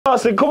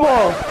dancing, come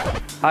on.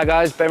 Hi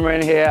guys, Ben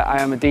Rainey here. I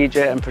am a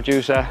DJ and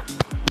producer,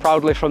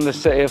 proudly from the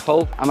city of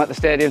Hull. I'm at the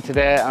stadium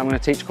today and I'm going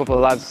to teach a couple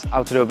of lads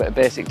how to do a bit of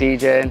basic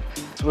DJing.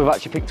 So we've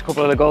actually picked a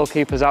couple of the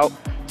goalkeepers out,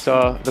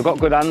 so they've got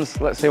good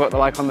hands. Let's see what they're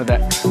like on the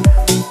decks.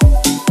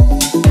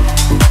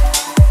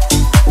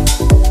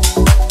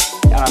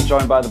 And I'm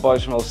joined by the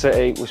boys from Hull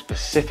City. We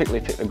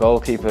specifically picked the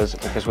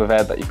goalkeepers because we've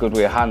heard that you're good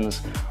with your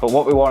hands. But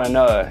what we want to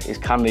know is,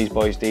 can these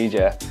boys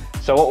DJ?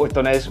 So what we've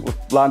done is we've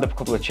lined up a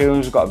couple of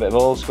tunes. We've got a bit of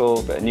old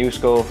school, a bit of new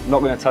school. I'm not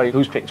going to tell you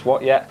who's picked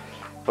what yet,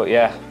 but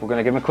yeah, we're going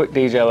to give them a quick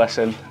DJ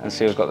lesson and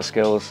see who's got the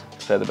skills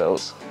to pay the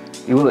bills.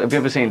 Have you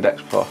ever seen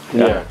decks before?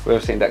 Yeah. We've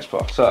ever seen decks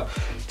before. So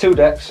 2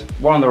 decks,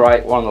 one on the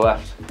right, one on the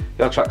left.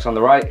 Your track's on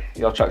the right,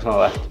 your track's on the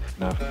left.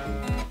 No.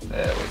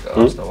 There we go.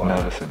 That's the one.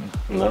 Never seen.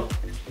 No.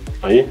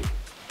 Are you?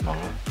 No.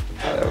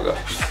 There we go.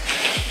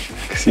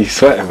 Cause he's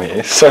sweating, mate.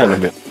 It's sweating a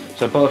bit.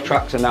 So both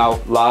tracks are now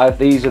live.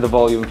 These are the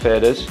volume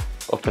faders,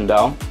 up and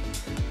down.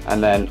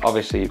 And then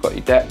obviously you've got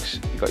your decks,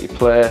 you've got your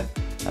play,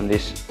 and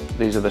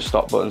these are the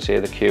stop buttons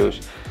here, the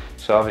cues.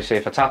 So obviously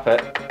if I tap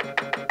it,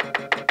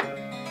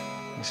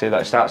 you see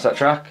that it starts that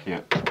track?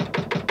 Yeah.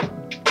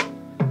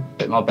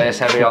 Bit more bass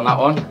heavy on that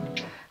one.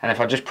 And if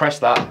I just press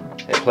that,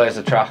 it plays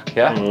the track,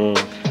 yeah?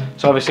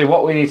 So obviously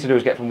what we need to do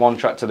is get from one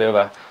track to the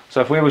other. So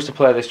if we was to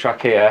play this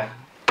track here,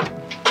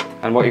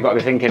 and what you've got to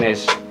be thinking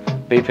is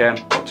BPM,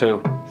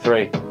 2,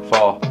 3,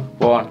 4,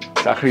 1.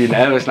 Exactly, you're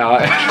nervous now.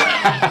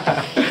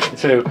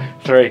 2,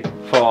 3,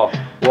 4,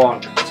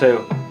 1,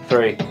 2,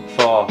 3,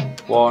 4,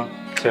 1,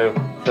 2.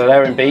 So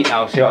they're in beat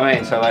now, see what I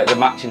mean? So like they're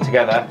matching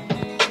together.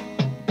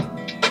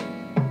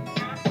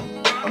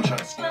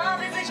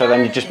 So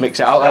then you just mix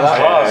it out like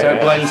that, so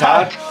it blends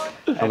hard.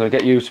 I'm going to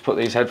get you to put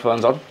these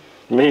headphones on.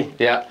 Me?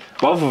 Yeah.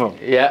 Both of them?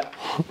 Yeah,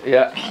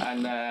 yeah.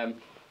 And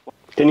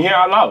can you hear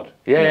out loud?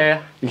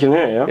 yeah. You can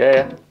hear it,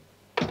 yeah?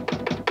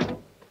 Yeah.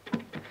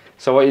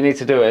 So what you need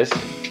to do is,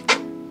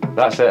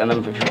 that's it, and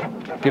then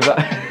give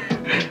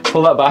that,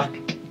 pull that back,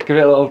 give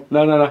it a little,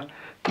 no.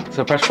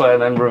 So press play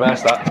and then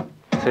reverse that.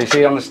 So you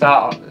see on the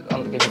start,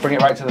 if you bring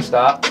it right to the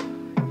start,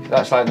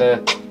 that's like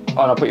the,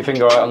 oh no, put your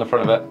finger right on the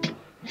front of it.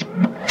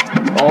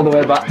 All the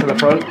way back to the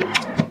front,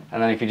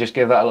 and then if you just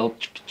give that a little,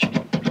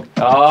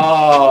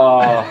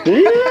 oh, there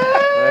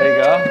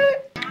you go.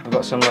 We've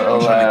got some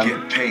little,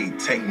 get paid,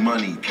 take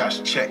money,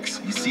 cash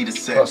checks. You see the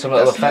set. Got some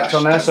little effects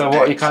on there, so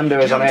what you can do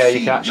is on here you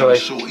can actually,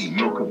 so you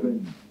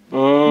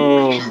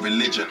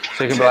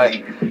can be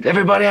like,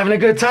 everybody having a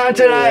good time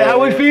tonight, how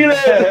we feeling?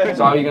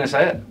 So how are you going to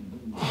say it?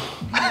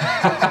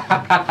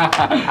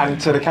 And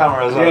to the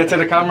camera as well. Yeah, to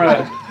the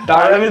camera.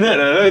 Let me do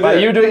it. But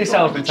you do it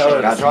yourself and tell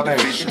us.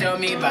 You tell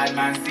me, bad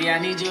man, say I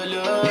need your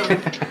love.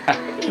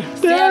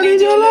 Say I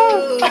need your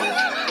love.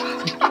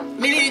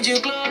 Me need you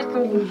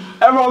close.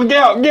 Everyone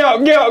get up.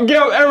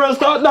 Everyone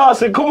start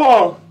dancing, come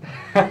on.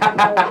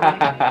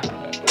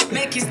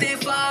 Make you stay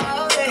far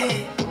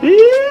away.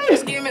 Yeah.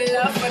 Just give me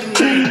love for the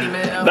night. Give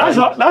me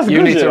love. That's good,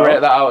 You need to know. rate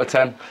that out of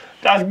 10.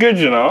 That's good,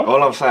 you know.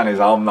 All I'm saying is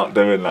I'm not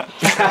doing that.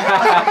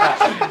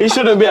 He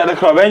shouldn't be at the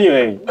club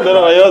anyway. Don't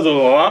know what yours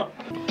are,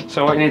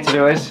 So what you need to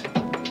do is,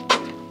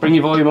 bring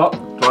your volume up.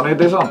 Do I need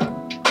this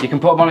on? You can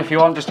put them on if you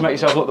want, just to make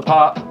yourself look the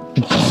part.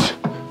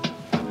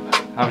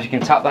 Now you can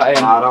tap that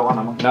in. Nah, I don't want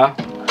them on. No?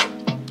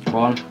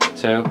 1,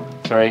 2,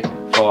 3,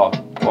 4.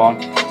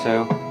 1,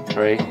 2,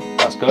 3.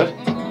 That's good.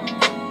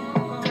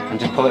 And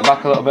just pull it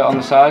back a little bit on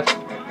the side.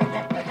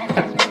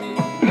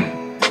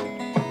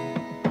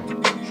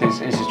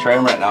 This is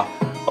train wreck now.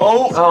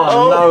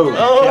 No.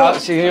 Yeah,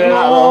 so you hear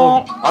that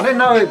little... I didn't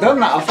know it done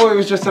that. I thought it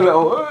was just a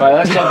little... Right,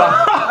 let's go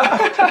back.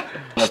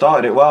 I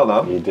started it well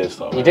though. You did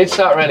start. You did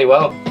start really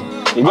well.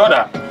 You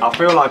got that? I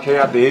feel like he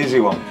had the easy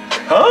one.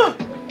 Huh?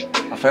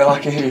 I feel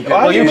like he...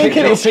 Why are you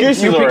making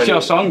excuses You picked already?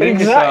 your song, didn't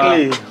you?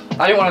 Exactly. So,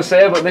 I didn't want to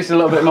say it, but this is a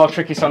little bit more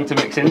tricky song to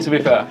mix in, to be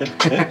fair.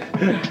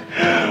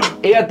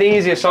 He had the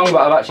easier song,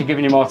 but I've actually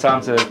given you more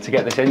time to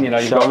get this in, you know.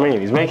 You know what I mean?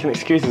 He's making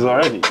excuses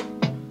already.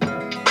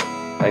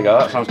 There you go,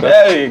 that sounds good.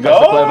 There you Press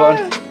the play go.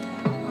 button.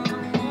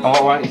 And what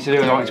I want you to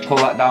do is I want you to pull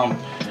that down.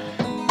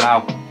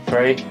 Now,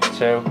 3,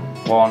 2,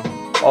 1,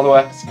 all the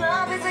way.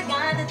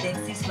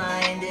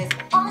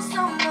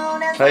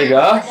 There you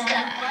go.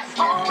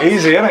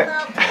 Easy, innit?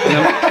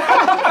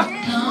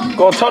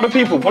 Go on, tell the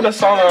people. Put the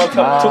song on.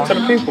 Talk to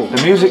the people.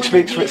 The music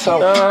speaks for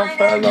itself.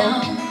 Fair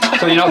enough.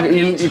 So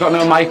you've got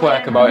no mic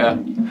work about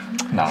you?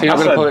 Nah, So you're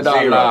not going to put it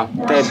down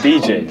now? They're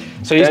DJ.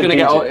 So he's They're going to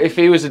get all, DJ. if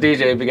he was a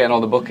DJ, he'd be getting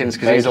all the bookings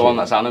because he's the one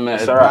that's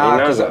animated. It's alright, he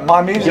knows because that.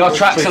 my music... Your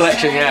track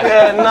selection, yeah.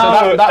 Yeah,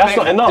 no, that's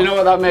not enough. Do you know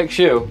what that makes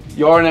you?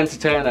 You're an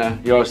entertainer,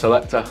 you're a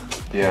selector.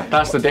 Yeah.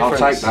 That's the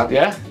difference. I'll take that.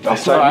 Yeah? I'll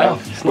take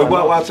that. We'll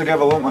work well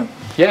together, won't we?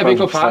 Yeah, big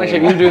good 100%,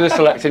 partnership. yeah. You do the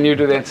selecting, you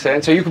do the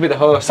entertaining. So you could be the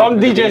host. Some you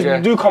could be the DJs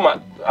DJ. do come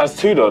out as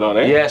two though, don't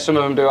they? Yeah, some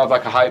of them do have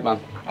like a hype man.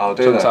 I'll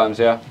do Sometimes,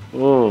 yeah.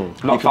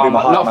 Not could be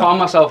my hype man. found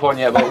myself one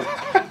yet, but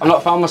I've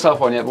not found myself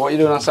one yet. But what are you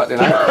doing on Saturday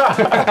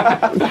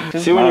night?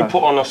 See, when you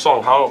put on a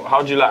song,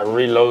 how do you like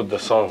reload the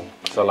song?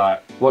 So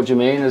like, What do you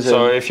mean?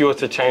 so if you were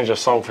to change a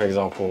song, for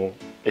example,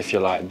 if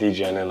you're like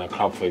DJing in a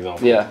club, for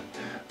example, yeah.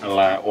 and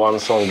like one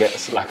song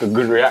gets like a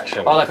good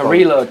reaction. Oh, like a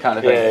reload kind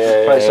of thing.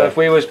 Yeah, right, so if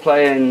we was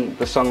playing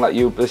the song that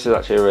you, this is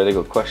actually a really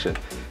good question.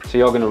 So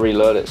you're going to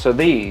reload it. So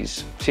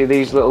these, see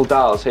these little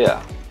dials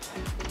here?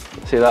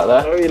 See that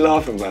there? Why are you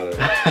laughing about it?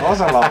 I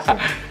wasn't laughing.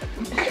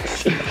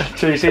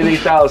 So you see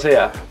these dials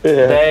here?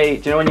 Yeah. They,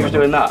 do you know when you was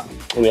doing that?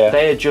 Yeah.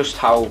 They adjust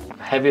how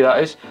heavy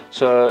that is.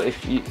 So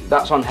if you,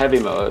 that's on heavy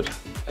mode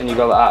and you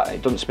go like that,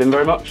 it doesn't spin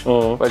very much.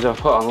 Whereas if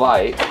I put on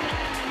light,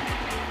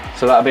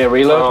 so that'll be a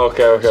reload. Oh,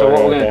 okay. So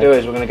what we're going to do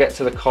is we're going to get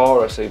to the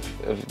chorus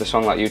of the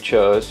song that you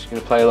chose. You're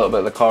going to play a little bit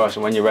of the chorus,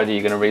 and when you're ready,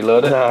 you're going to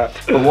reload it.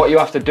 But what you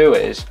have to do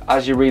is,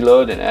 as you're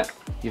reloading it,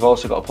 you've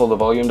also got to pull the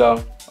volume down,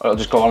 or it'll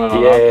just go on and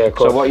on. Yeah, of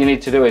course. So what you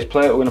need to do is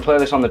play it. We're going to play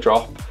this on the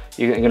drop.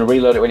 You're going to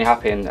reload it when you're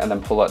happy, and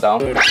then pull that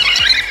down.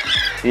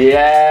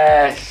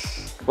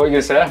 Yes. What are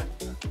you going to say?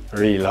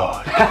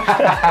 Reload.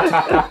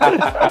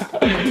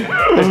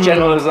 As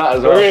gentle as that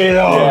as well.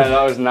 Reload. Yeah,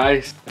 that was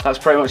nice. That's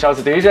pretty much how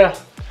to DJ.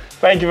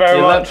 Thank you very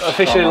much.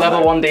 Officially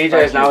level 1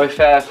 DJs now. If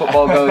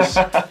football goes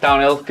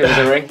downhill, give us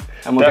a ring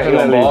and we'll get you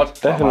on board.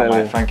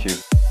 Definitely. Thank you.